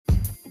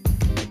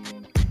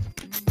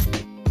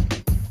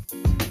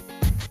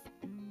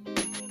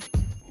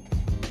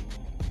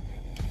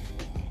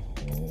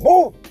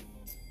Woo!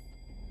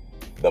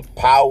 The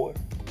power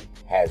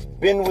has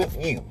been with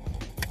you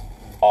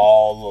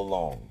all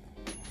along.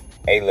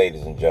 Hey,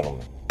 ladies and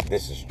gentlemen,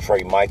 this is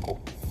Trey Michael,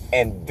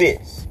 and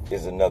this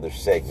is another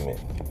segment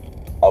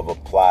of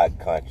Applied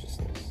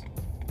Consciousness.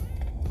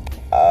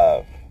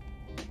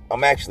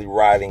 I'm actually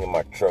riding in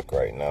my truck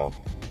right now,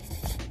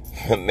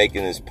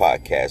 making this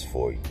podcast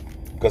for you,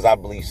 because I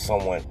believe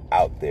someone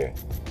out there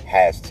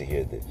has to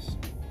hear this.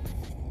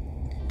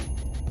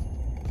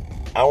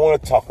 I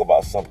want to talk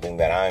about something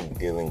that I'm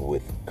dealing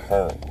with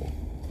currently.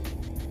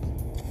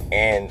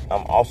 And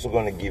I'm also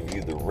going to give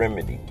you the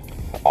remedy,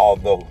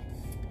 although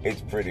it's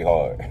pretty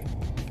hard.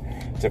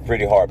 It's a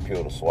pretty hard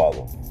pill to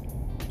swallow.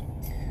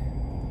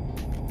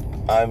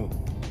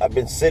 I've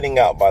been sitting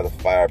out by the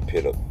fire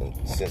pit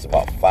since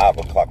about 5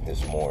 o'clock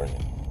this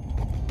morning,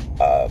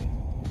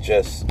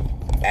 just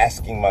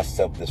asking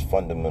myself this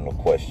fundamental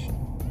question.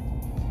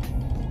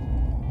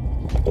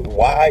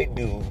 Why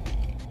do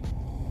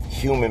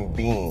human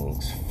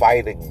beings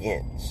fight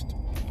against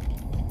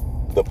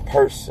the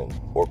person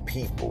or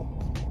people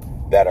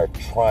that are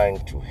trying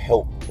to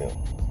help them,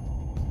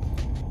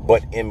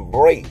 but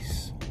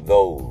embrace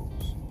those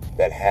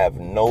that have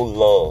no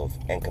love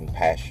and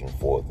compassion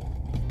for them?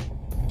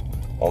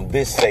 On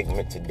this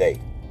segment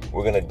today,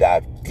 we're going to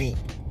dive deep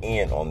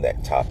in on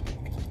that topic.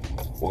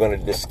 We're going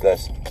to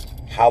discuss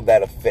how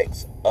that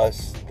affects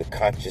us, the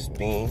conscious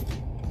being,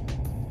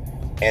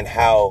 and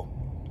how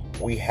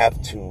we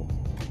have to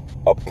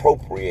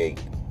appropriate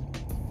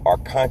our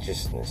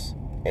consciousness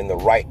in the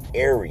right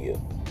area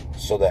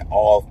so that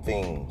all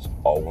things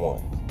are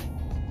one.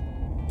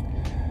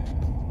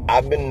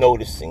 I've been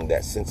noticing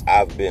that since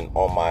I've been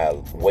on my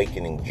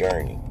awakening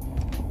journey,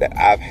 that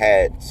I've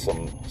had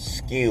some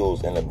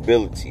skills and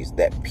abilities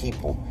that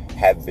people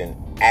have been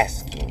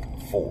asking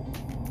for.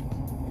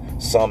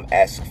 Some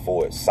ask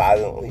for it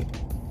silently,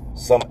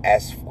 some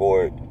ask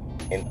for it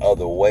in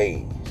other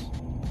ways,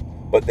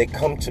 but they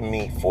come to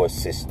me for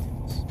assistance.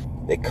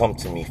 They come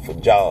to me for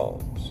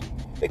jobs.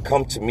 They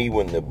come to me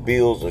when the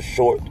bills are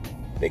short.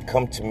 They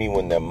come to me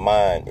when their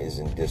mind is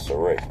in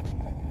disarray.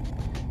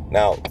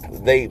 Now,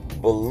 they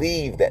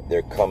believe that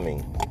they're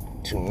coming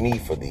to me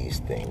for these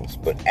things,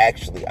 but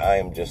actually I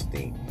am just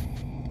a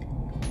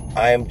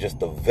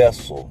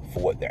vessel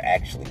for what they're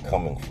actually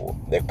coming for.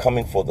 They're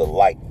coming for the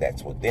light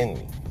that's within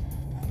me.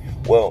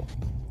 Well,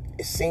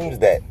 it seems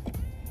that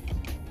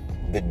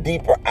the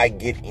deeper I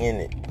get in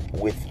it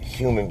with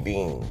human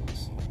beings,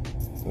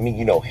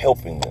 me,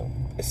 helping them,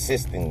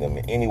 assisting them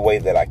in any way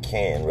that I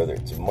can, whether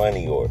it's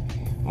money or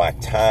my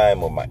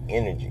time or my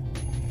energy,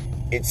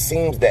 it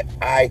seems that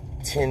I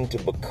tend to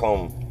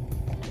become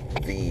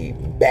the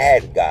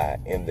bad guy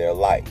in their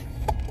life.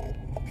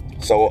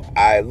 So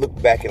I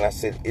look back and I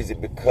said, is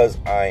it because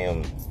I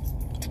am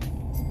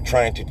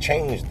trying to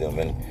change them?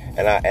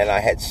 And I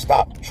had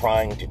stopped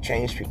trying to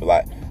change people.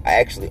 I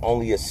actually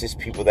only assist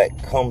people that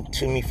come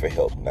to me for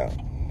help now.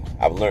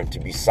 I've learned to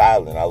be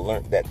silent. I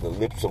learned that the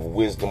lips of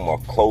wisdom are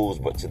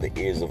closed but to the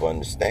ears of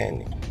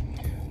understanding.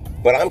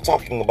 But I'm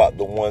talking about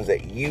the ones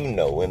that you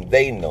know and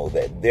they know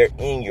that they're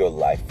in your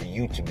life for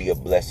you to be a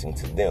blessing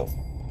to them.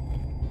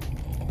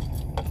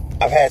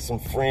 I've had some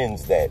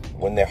friends that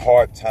when their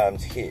hard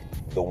times hit,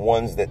 the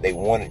ones that they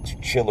wanted to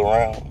chill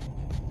around,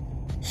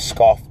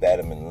 scoffed at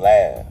them and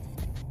laughed.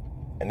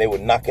 And they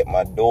would knock at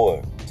my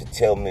door to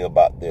tell me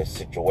about their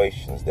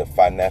situations, their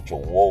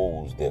financial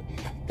woes, the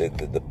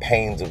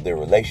pains of their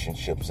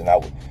relationships. And I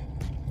would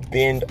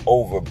bend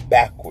over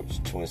backwards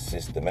to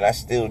assist them. And I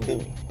still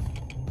do.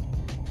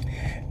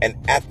 And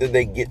after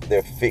they get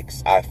their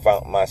fix, I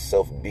found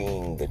myself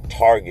being the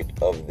target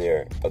of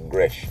their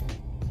aggression.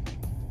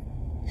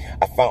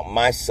 I found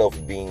myself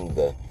being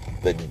the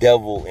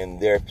devil in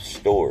their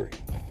story.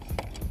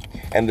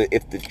 And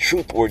if the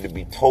truth were to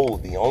be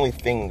told, the only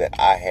thing that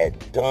I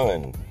had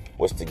done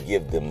was to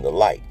give them the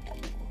light.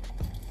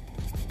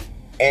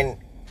 And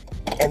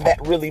that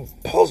really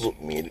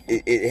puzzled me.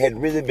 It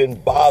had really been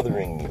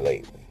bothering me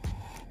lately.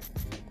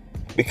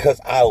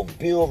 Because I'll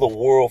build a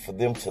world for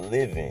them to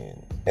live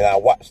in, and I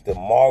watch them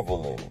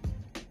marvel in it.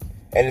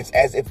 And it's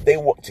as if they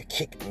want to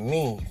kick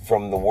me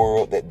from the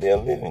world that they're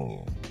living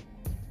in,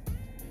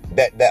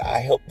 that I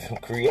helped them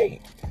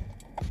create.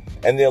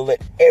 And they'll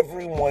let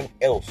everyone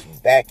else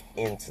back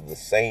into the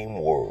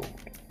same world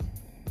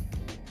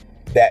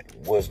that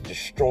was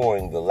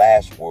destroying the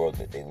last world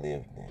that they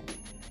lived in.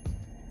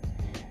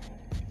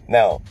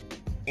 Now,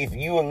 if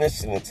you are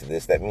listening to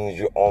this, that means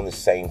you're on the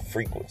same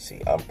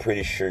frequency. I'm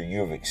pretty sure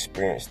you've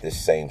experienced this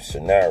same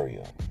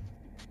scenario.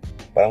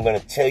 But I'm going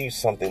to tell you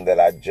something that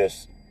I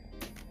just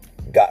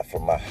got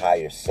from my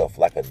higher self,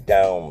 like a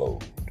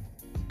download,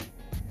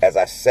 as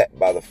I sat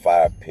by the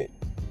fire pit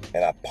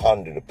and I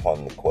pondered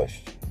upon the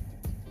question.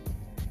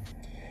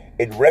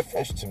 It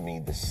referenced to me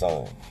the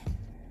sun.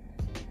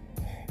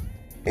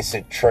 It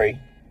said, Trey,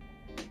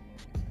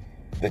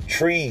 the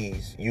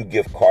trees you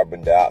give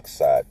carbon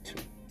dioxide to,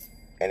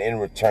 and in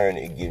return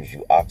it gives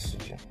you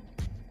oxygen.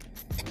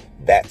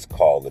 That's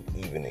called an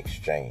even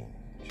exchange.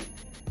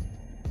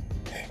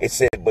 It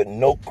said, but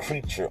no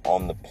creature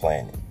on the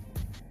planet,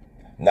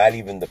 not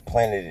even the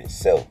planet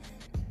itself,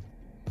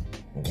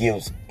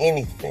 gives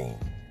anything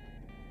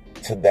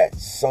to that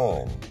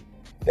sun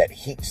that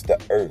heats the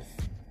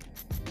earth,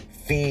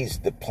 feeds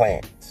the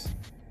plants,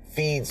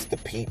 feeds the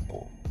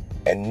people,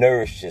 and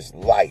nourishes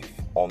life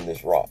on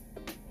this rock.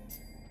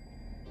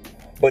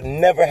 But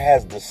never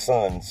has the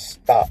sun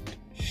stopped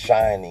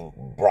shining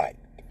bright.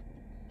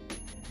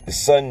 The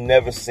sun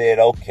never said,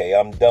 okay,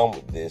 I'm done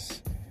with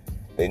this.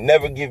 They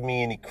never give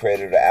me any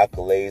credit or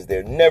accolades.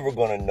 They're never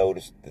going to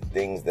notice the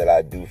things that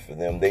I do for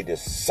them. They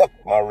just suck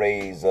my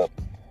rays up.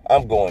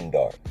 I'm going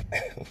dark.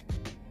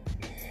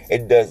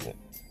 It doesn't.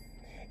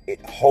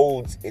 It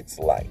holds its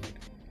light.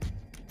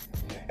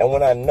 And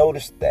when I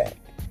noticed that,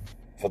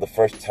 for the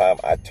first time,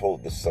 I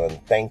told the sun,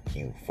 thank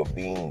you for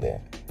being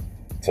there,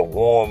 to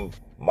warm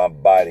my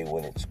body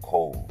when it's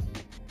cold,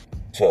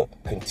 to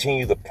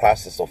continue the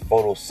process of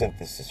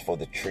photosynthesis for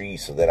the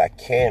trees so that I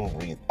can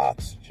breathe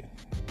oxygen.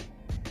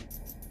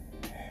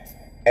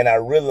 And I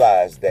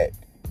realized that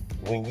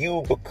when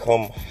you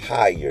become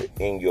higher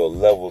in your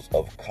levels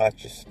of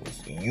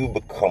consciousness, you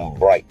become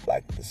bright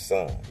like the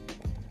sun.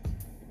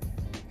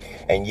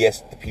 And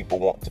yes, the people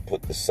want to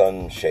put the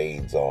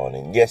sunshades on.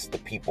 And yes, the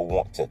people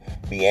want to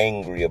be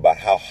angry about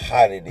how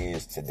hot it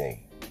is today.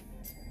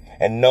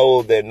 And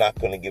no, they're not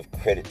going to give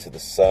credit to the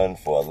sun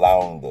for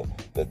allowing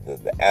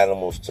the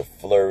animals to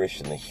flourish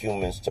and the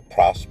humans to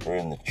prosper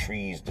and the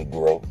trees to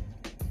grow.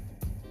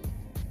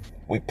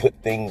 We put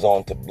things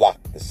on to block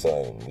the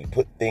sun. We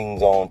put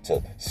things on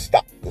to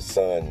stop the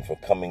sun from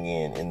coming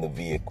in the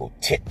vehicle,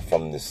 tint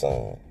from the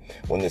sun.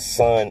 When the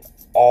sun,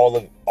 all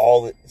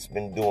it's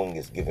been doing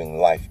is giving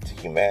life to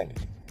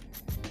humanity.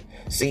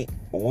 See,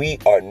 we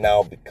are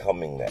now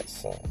becoming that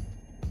sun.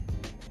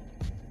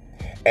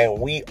 And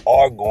we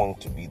are going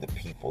to be the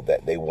people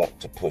that they want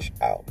to push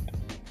out.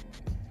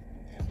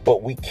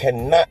 But we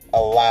cannot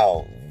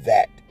allow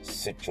that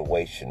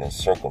situation and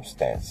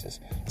circumstances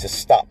to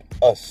stop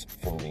us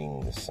from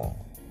being the sun.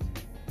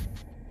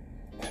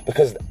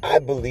 Because I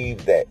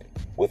believe that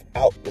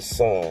without the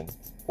sun,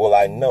 well,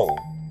 I know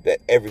that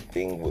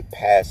everything would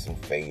pass and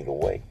fade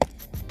away.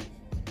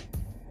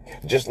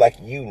 Just like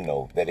you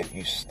know that if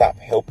you stop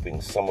helping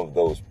some of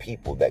those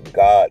people that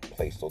God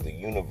placed or the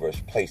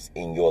universe placed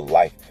in your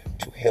life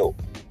to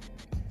help,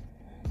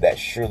 that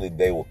surely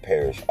they will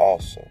perish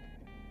also.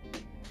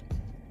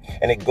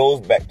 And it goes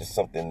back to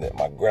something that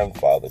my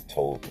grandfather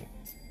told me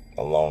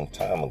a long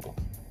time ago.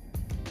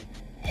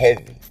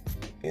 Heavy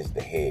is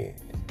the head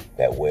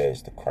that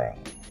wears the crown.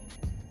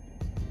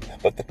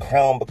 But the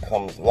crown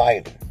becomes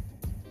lighter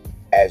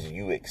as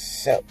you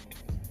accept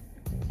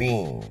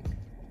being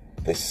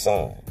the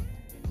sun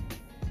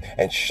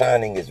and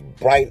shining as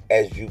bright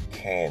as you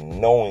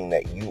can, knowing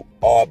that you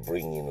are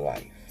bringing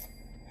life,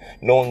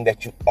 knowing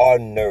that you are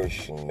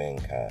nourishing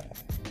mankind,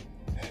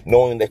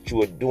 knowing that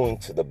you are doing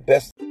to the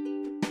best.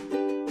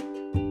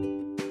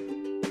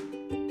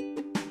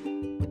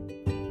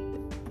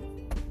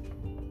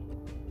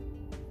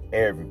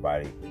 Hey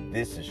everybody,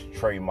 this is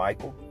Trey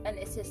Michael. And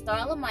this is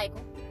Starla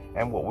Michael.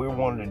 And what we're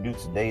wanting to do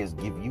today is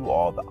give you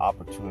all the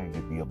opportunity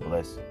to be a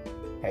blessing.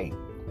 Hey,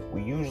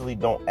 we usually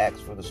don't ask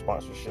for the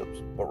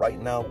sponsorships, but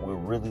right now we're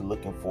really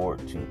looking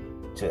forward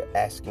to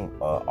asking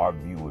our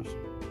viewers,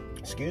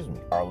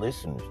 our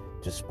listeners,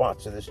 to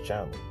sponsor this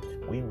channel.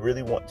 We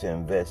really want to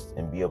invest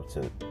and be able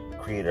to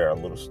create our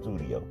little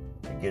studio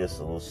and get us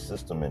a little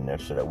system in there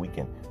so that we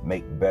can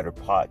make better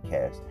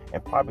podcasts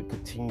and probably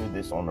continue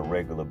this on a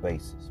regular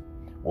basis.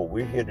 What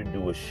we're here to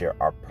do is share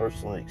our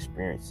personal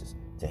experiences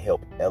to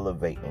help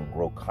elevate and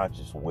grow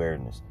conscious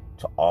awareness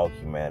to all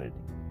humanity.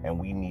 And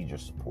we need your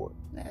support.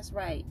 That's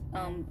right.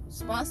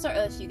 Sponsor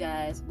us, you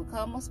guys.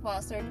 Become a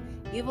sponsor.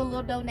 Give a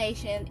little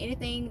donation.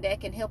 Anything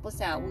that can help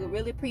us out. We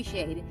really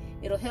appreciate it.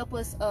 It'll help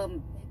us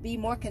be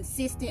more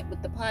consistent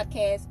with the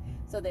podcast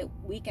so that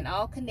we can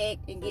all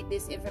connect and get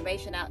this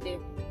information out there.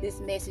 This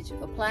message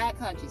of applied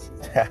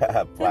consciousness.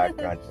 Applied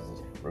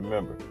consciousness.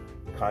 Remember,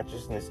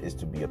 consciousness is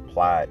to be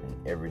applied in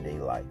everyday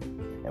life.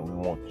 And we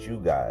want you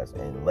guys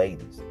and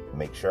ladies,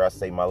 make sure I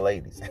say my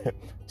ladies,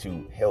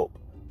 to help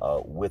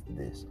with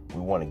this.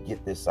 We want to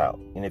get this out.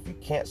 And if you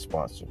can't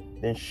sponsor,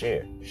 then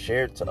share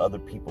it to other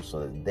people so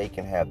that they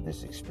can have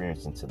this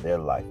experience into their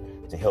life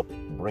to help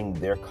bring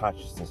their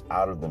consciousness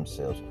out of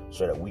themselves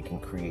so that we can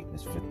create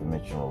this fifth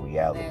dimensional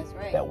reality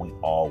that we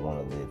all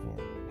want to live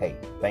in. Hey,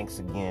 thanks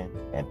again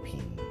and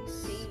peace.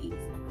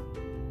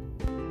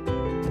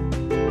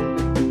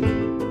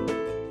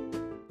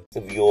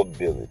 Of your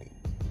ability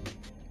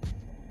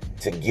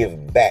to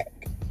give back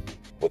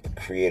what the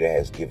Creator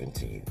has given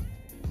to you.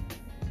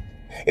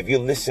 If you're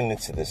listening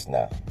to this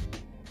now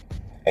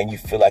and you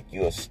feel like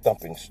you're a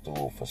stumping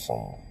stool for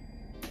someone,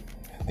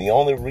 the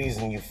only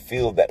reason you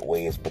feel that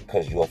way is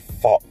because your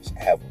thoughts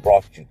have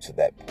brought you to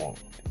that point.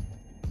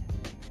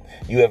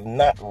 You have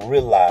not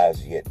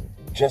realized yet,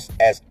 just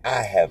as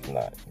I have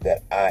not,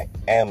 that I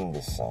am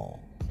the sun.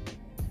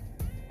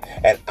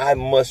 And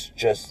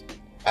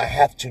I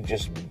have to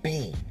just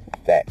be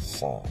that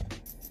sun.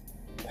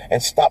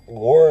 And stop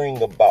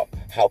worrying about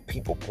how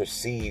people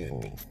perceive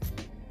me.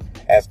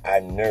 as I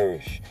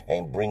nourish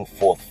and bring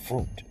forth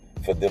fruit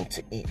for them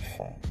to eat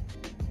from.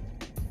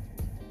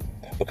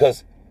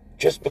 Because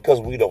just because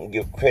we don't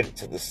give credit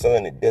to the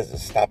sun, it doesn't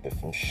stop it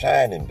from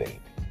shining, baby.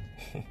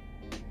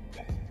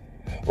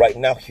 Right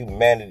now,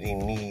 humanity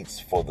needs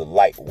for the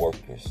light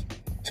workers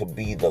to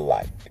be the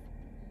light,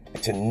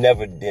 to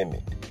never dim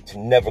it, to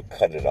never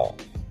cut it off.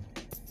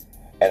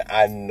 And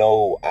I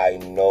know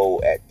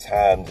at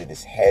times it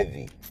is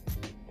heavy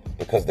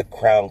because the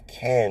crown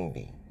can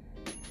be.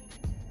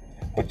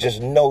 But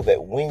just know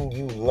that when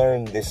you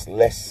learn this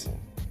lesson,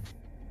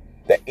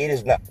 that it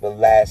is not the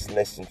last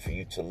lesson for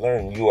you to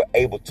learn. You are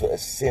able to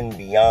ascend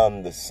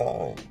beyond the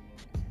sun,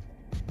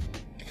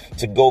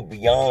 to go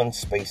beyond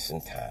space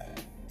and time.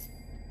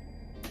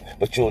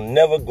 But you'll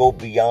never go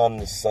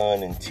beyond the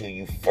sun until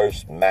you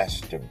first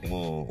master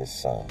being the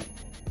sun.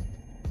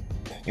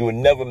 You will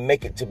never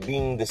make it to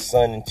being the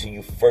sun until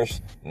you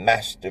first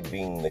master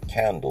being the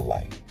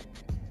candlelight.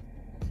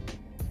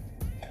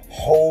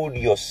 Hold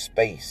your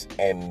space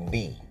and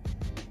be.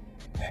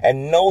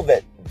 And know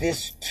that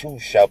this too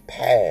shall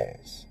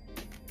pass.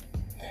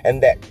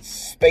 And that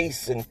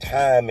space and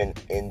time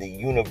in the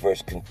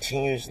universe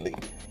continuously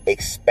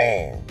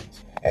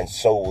expands. And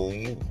so will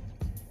you.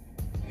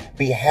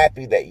 Be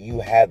happy that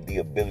you have the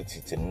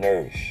ability to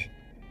nourish.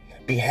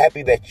 Be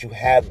happy that you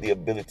have the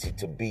ability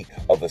to be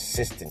of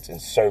assistance and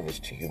service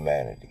to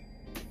humanity.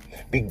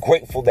 Be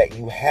grateful that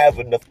you have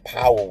enough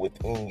power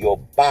within your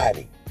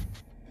body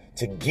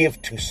to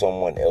give to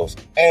someone else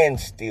and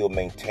still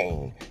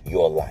maintain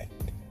your light.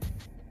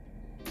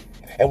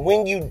 And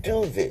when you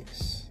do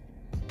this,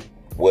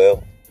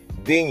 well,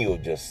 then you'll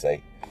just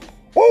say,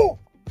 woo,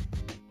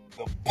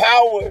 the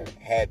power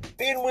had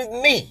been with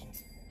me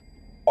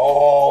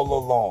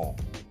all along.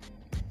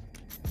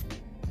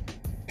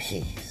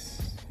 Peace.